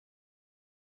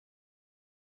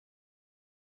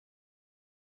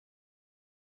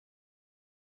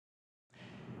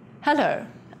Hello,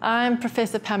 I'm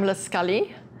Professor Pamela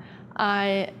Scully.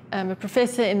 I am a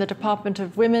professor in the Department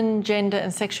of Women, Gender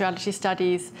and Sexuality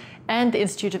Studies and the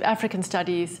Institute of African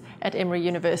Studies at Emory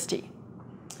University.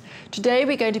 Today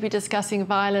we're going to be discussing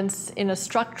violence in a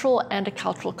structural and a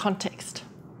cultural context.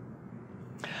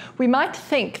 We might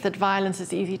think that violence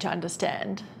is easy to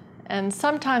understand, and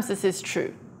sometimes this is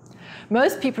true.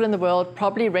 Most people in the world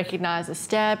probably recognize a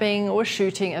stabbing or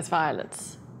shooting as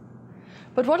violence.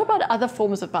 But what about other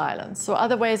forms of violence or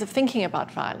other ways of thinking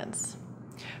about violence?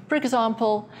 For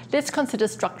example, let's consider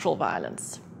structural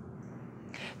violence.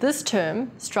 This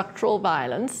term, structural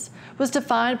violence, was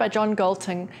defined by John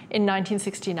Galtung in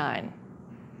 1969.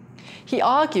 He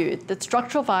argued that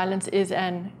structural violence is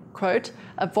an, quote,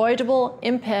 avoidable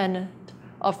impairment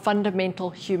of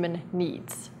fundamental human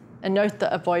needs. And note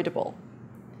the avoidable.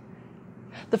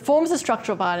 The forms of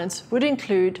structural violence would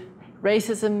include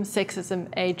racism, sexism,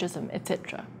 ageism,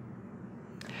 etc.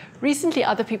 Recently,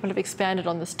 other people have expanded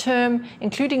on this term,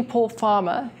 including Paul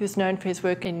Farmer, who's known for his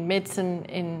work in medicine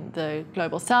in the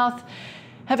Global South,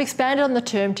 have expanded on the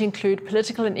term to include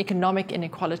political and economic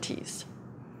inequalities.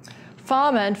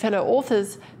 Farmer and fellow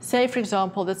authors say, for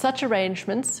example, that such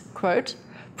arrangements, quote,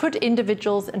 put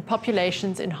individuals and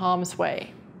populations in harm's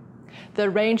way. The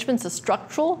arrangements are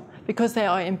structural because they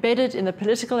are embedded in the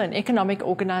political and economic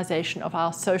organization of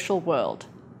our social world.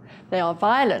 They are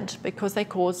violent because they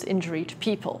cause injury to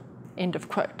people, end of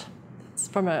quote. It's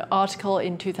from an article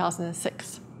in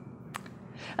 2006.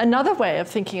 Another way of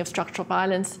thinking of structural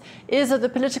violence is of the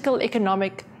political,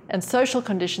 economic, and social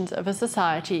conditions of a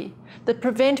society that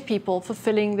prevent people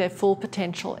fulfilling their full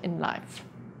potential in life.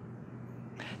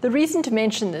 The reason to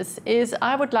mention this is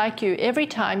I would like you, every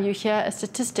time you hear a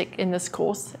statistic in this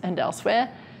course and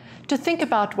elsewhere, to think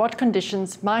about what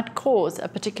conditions might cause a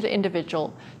particular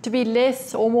individual to be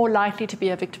less or more likely to be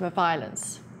a victim of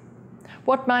violence.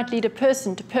 What might lead a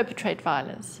person to perpetrate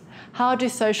violence? How do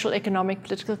social, economic,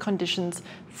 political conditions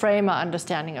frame our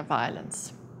understanding of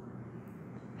violence?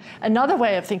 Another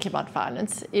way of thinking about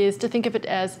violence is to think of it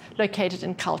as located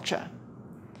in culture.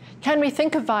 Can we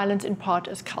think of violence in part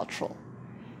as cultural?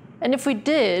 And if we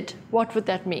did, what would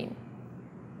that mean?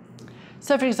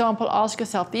 So, for example, ask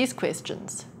yourself these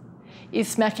questions. Is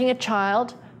smacking a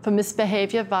child for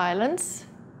misbehavior violence?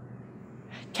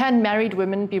 Can married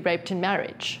women be raped in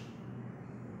marriage?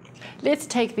 Let's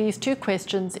take these two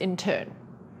questions in turn.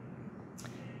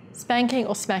 Spanking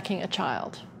or smacking a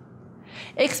child?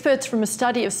 Experts from a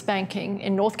study of spanking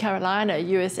in North Carolina,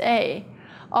 USA,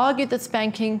 argued that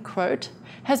spanking, quote,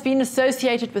 has been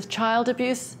associated with child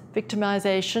abuse,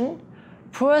 victimization,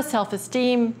 poor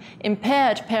self-esteem,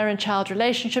 impaired parent-child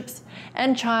relationships,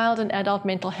 and child and adult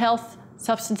mental health,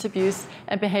 substance abuse,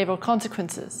 and behavioral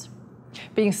consequences.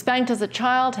 Being spanked as a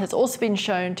child has also been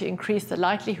shown to increase the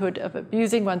likelihood of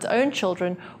abusing one's own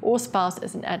children or spouse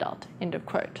as an adult, end of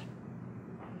quote.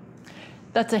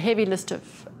 That's a heavy list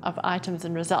of items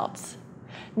and results.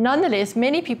 Nonetheless,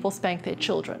 many people spank their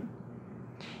children.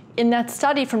 In that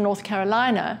study from North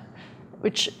Carolina,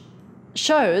 which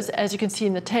shows, as you can see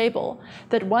in the table,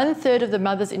 that 1/3 of the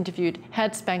mothers interviewed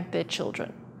had spanked their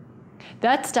children.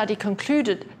 That study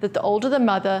concluded that the older the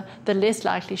mother, the less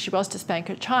likely she was to spank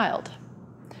her child.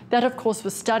 That, of course,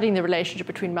 was studying the relationship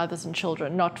between mothers and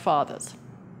children, not fathers.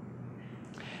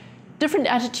 Different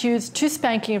attitudes to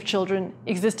spanking of children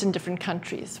exist in different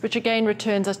countries, which again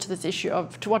returns us to this issue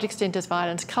of to what extent is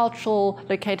violence cultural,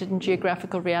 located in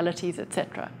geographical realities,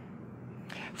 etc.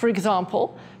 For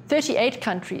example, 38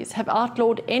 countries have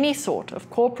outlawed any sort of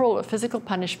corporal or physical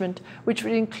punishment, which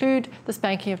would include the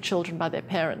spanking of children by their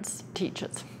parents,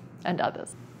 teachers, and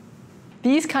others.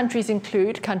 These countries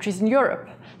include countries in Europe,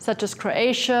 such as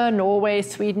Croatia, Norway,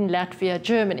 Sweden, Latvia,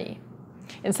 Germany.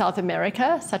 In South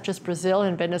America, such as Brazil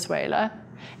and Venezuela,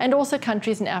 and also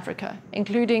countries in Africa,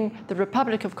 including the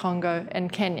Republic of Congo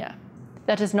and Kenya.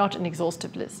 That is not an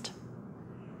exhaustive list.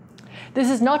 This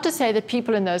is not to say that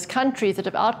people in those countries that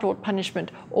have outlawed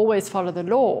punishment always follow the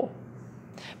law,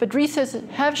 but research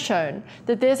have shown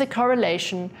that there's a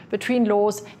correlation between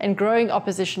laws and growing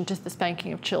opposition to the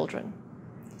spanking of children.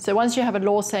 So once you have a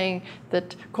law saying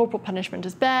that corporal punishment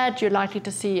is bad, you're likely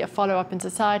to see a follow-up in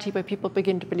society where people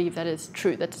begin to believe that is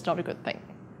true, that it's not a good thing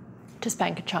to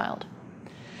spank a child.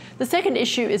 The second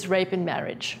issue is rape in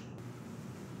marriage.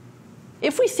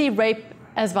 If we see rape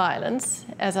as violence,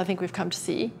 as I think we've come to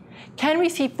see, can we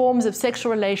see forms of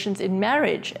sexual relations in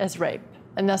marriage as rape,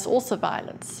 and thus also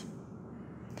violence?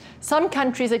 Some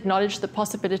countries acknowledge the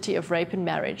possibility of rape in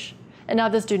marriage, and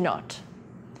others do not.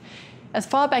 As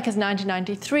far back as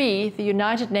 1993, the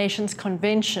United Nations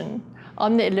Convention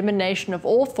on the Elimination of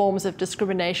All Forms of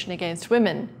Discrimination Against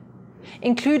Women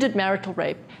included marital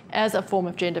rape as a form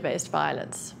of gender-based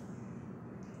violence.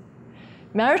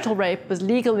 Marital rape was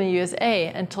legal in the USA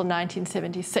until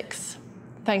 1976,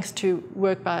 thanks to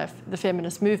work by the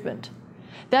feminist movement.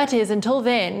 That is, until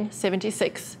then,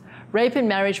 76, rape in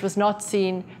marriage was not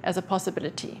seen as a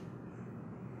possibility.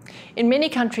 In many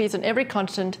countries on every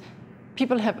continent,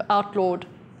 people have outlawed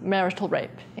marital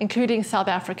rape, including South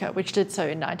Africa, which did so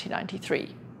in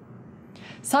 1993.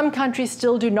 Some countries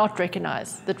still do not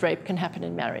recognize that rape can happen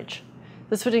in marriage.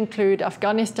 This would include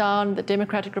Afghanistan, the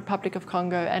Democratic Republic of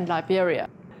Congo, and Liberia.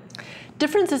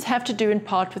 Differences have to do in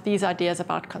part with these ideas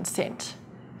about consent.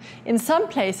 In some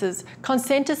places,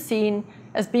 consent is seen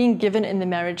as being given in the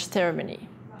marriage ceremony,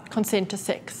 consent to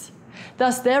sex.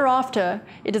 Thus, thereafter,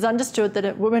 it is understood that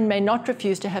a woman may not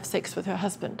refuse to have sex with her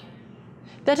husband.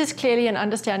 That is clearly an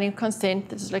understanding of consent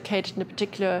that is located in a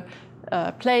particular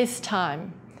place,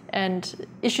 time, and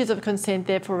issues of consent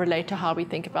therefore relate to how we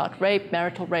think about rape,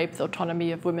 marital rape, the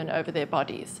autonomy of women over their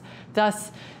bodies.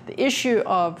 Thus, the issue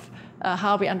of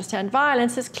how we understand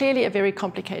violence is clearly a very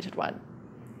complicated one.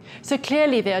 So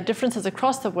clearly there are differences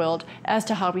across the world as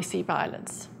to how we see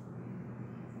violence.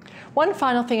 One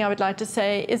final thing I would like to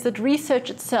say is that research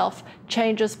itself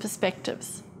changes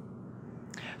perspectives.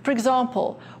 For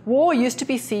example, war used to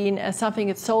be seen as something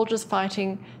that soldiers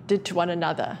fighting did to one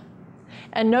another.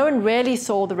 And no one really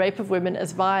saw the rape of women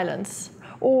as violence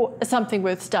or as something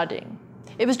worth studying.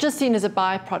 It was just seen as a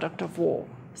byproduct of war.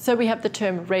 So we have the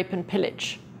term rape and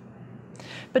pillage.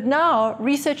 But now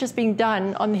research is being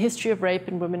done on the history of rape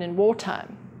and women in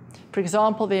wartime. For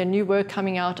example, there's new work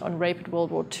coming out on rape in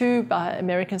World War II by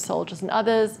American soldiers and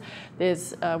others.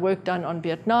 There's work done on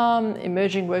Vietnam,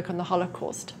 emerging work on the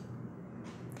Holocaust.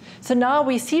 So now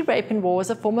we see rape in war as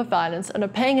a form of violence and are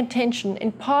paying attention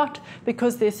in part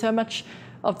because there's so much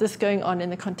of this going on in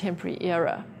the contemporary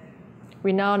era.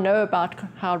 We now know about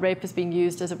how rape is being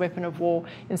used as a weapon of war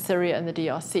in Syria and the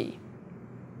DRC.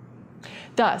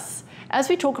 Thus, as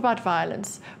we talk about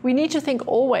violence, we need to think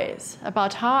always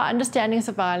about how our understandings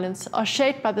of violence are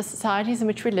shaped by the societies in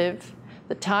which we live,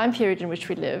 the time period in which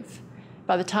we live,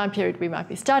 by the time period we might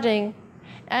be studying,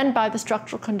 and by the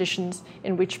structural conditions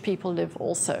in which people live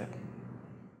also.